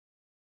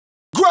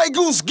Great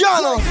Goose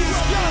Gunna.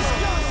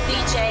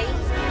 DJ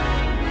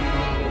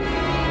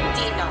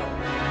Dino.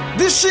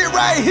 This shit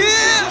right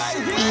here.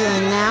 You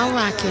are now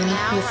rocking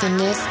with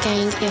Finesse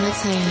Gang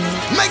Entertainment.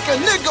 Make a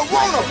nigga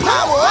wanna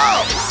power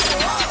up.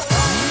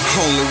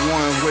 Only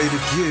one way to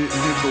get it,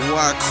 nigga,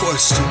 why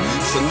question?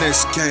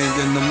 Finesse gang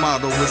and the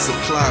motto is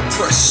apply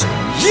pressure.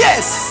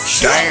 Yes!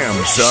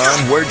 Damn,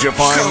 son, where'd you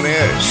find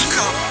this?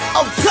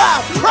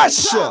 Apply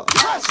pressure.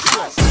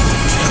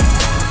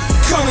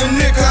 Gunna,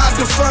 nigga, I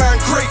define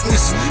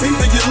greatness.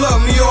 Either you love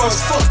me or it's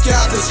fuck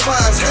y'all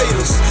despise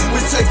haters. We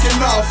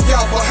taking off,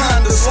 y'all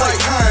behind us like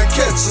hind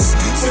catchers.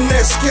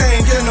 Finesse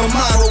gang and the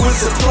motto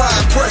is apply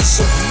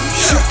pressure.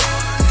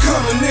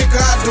 Gunna, nigga,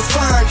 I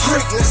define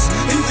greatness.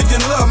 Either you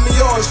love me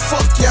or it's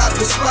fuck y'all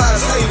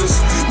despise haters.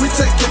 We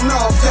taking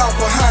off, y'all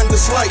behind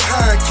us like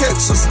hind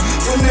catchers.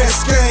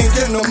 Finesse gang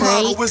and the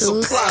motto is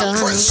apply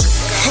pressure.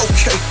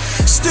 Okay,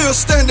 still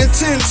standing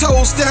 10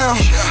 toes down.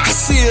 I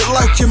see it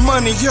like your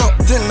money up,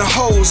 then the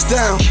hoes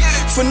down.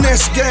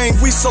 Finesse gang,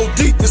 we so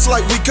deep it's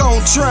like we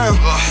gon' drown.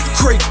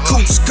 Great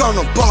Goose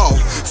Gunna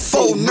ball,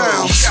 4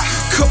 now.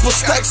 Couple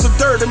stacks of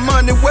dirty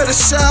money, where the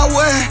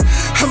shower at?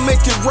 I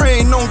make it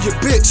rain on your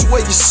bitch, where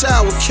your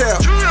shower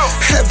cap.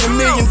 Having $1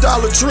 million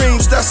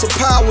dreams, that's a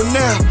power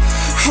now.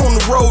 On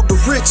the road to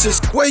riches,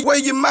 where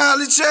your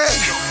mileage at?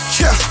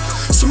 Yeah,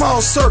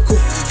 small circle,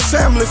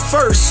 family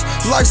first.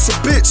 Life's a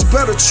bitch,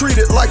 better treat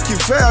it like you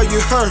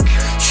value her.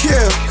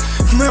 Yeah,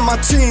 man,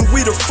 my team,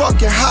 we the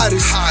fucking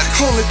hottest.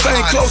 Only thing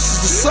closest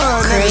to the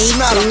sun, and it's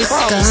not a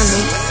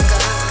promise.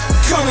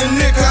 Gunna,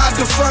 nigga, I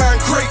define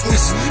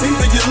greatness.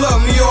 Either you love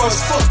me or it's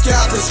fuck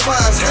y'all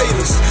despise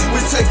haters. We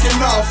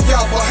taking off,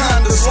 y'all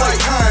behind us like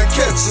hind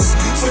catchers.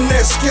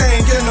 Finesse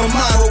gang and the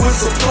motto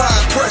is apply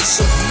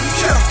pressure.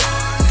 Yeah,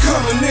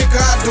 Gunna, nigga,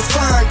 I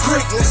define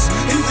greatness.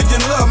 Either you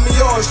love me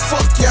or it's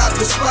fuck y'all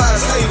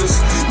despise haters.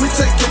 We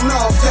taking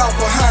off, y'all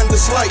behind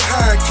us like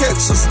hind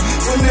catchers.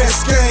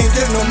 Finesse gang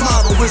and the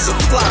motto is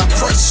apply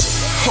pressure.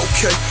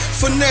 Okay,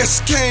 finesse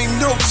gang,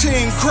 no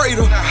team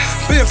greater.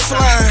 Been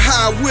flying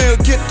high, we'll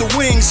get the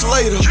wings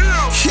later.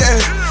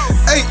 Yeah,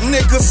 8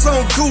 niggas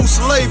on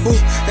Goose label,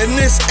 and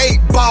this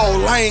 8 ball,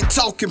 I ain't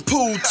talking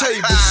pool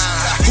tables.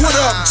 What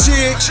up,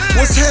 Jig?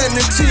 What's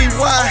happening,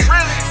 TY?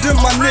 Them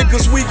my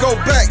niggas, we go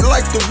back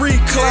like the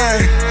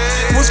recline.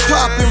 What's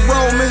poppin',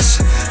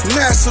 Romans?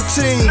 NASA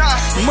team.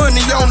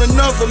 Money on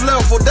another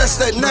level, that's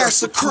that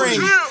NASA cream.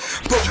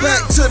 But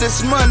back to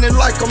this money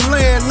like I'm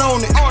laying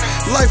on it.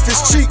 Life is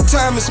cheap,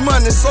 time is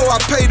money, so I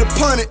pay to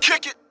punt it.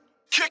 Kick it.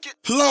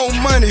 Loan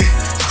money,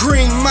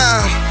 green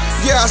mile.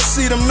 Yeah, I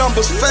see them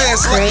numbers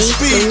fast like a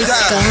speed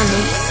dial.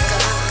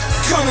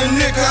 Gunna,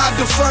 nigga, I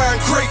define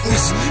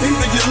greatness.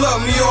 Either you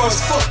love me or it's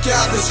fuck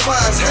y'all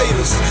despise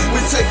haters. We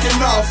taking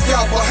off,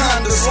 y'all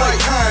behind us like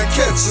hind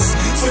catchers.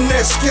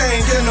 Finesse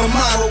gang and the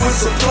motto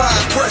is apply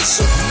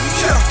pressure.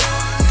 Yeah,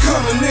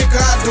 Gunna, nigga,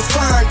 I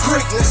define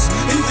greatness.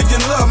 Either you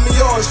love me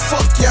or it's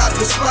fuck y'all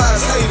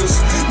despise haters.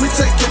 We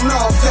taking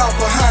off, y'all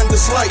behind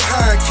us like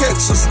hind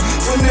catchers.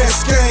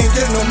 Finesse gang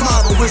and the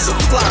motto is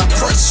apply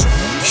pressure.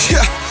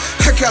 Yeah,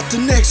 I got the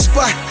next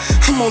spot.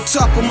 I'm on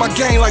top of my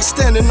game like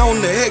standing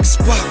on the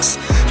Xbox.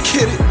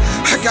 Get it?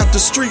 I got the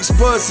streets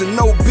buzzing,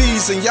 no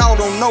bees, and y'all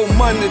don't know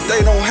money.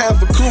 They don't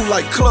have a clue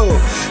like club,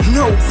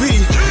 no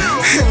B.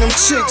 And them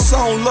chicks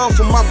on love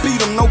them, I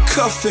beat them, no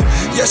cuffing.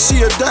 Yeah,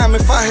 she a dime.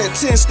 If I had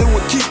 10, still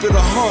would keep it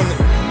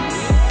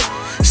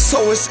 100.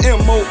 So it's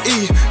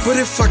MOE, but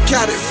if I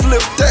got it,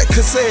 flip that,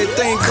 cause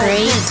everything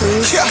gon' be.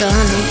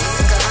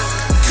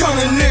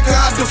 Gunna, nigga,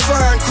 I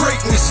define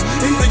greatness.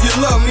 Either you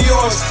love me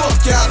or it's fuck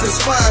y'all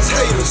despise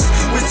haters.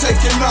 We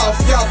taking off,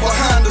 y'all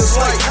behind us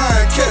like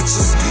hind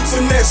catchers.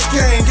 Finesse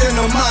gang and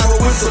the motto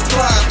is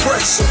apply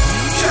pressure.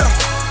 Yeah,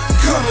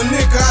 Gunna,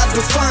 nigga, I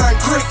define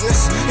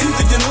greatness.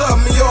 Either you love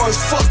me or it's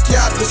fuck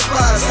y'all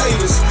despise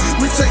haters.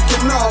 We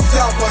taking off,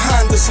 y'all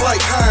behind us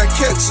like hind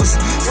catchers.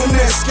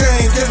 Finesse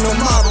gang and the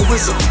motto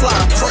is apply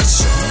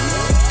pressure.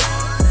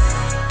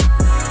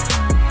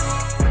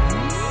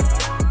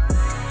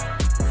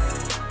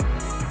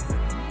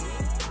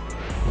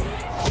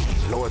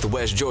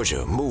 Northwest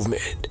Georgia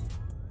movement.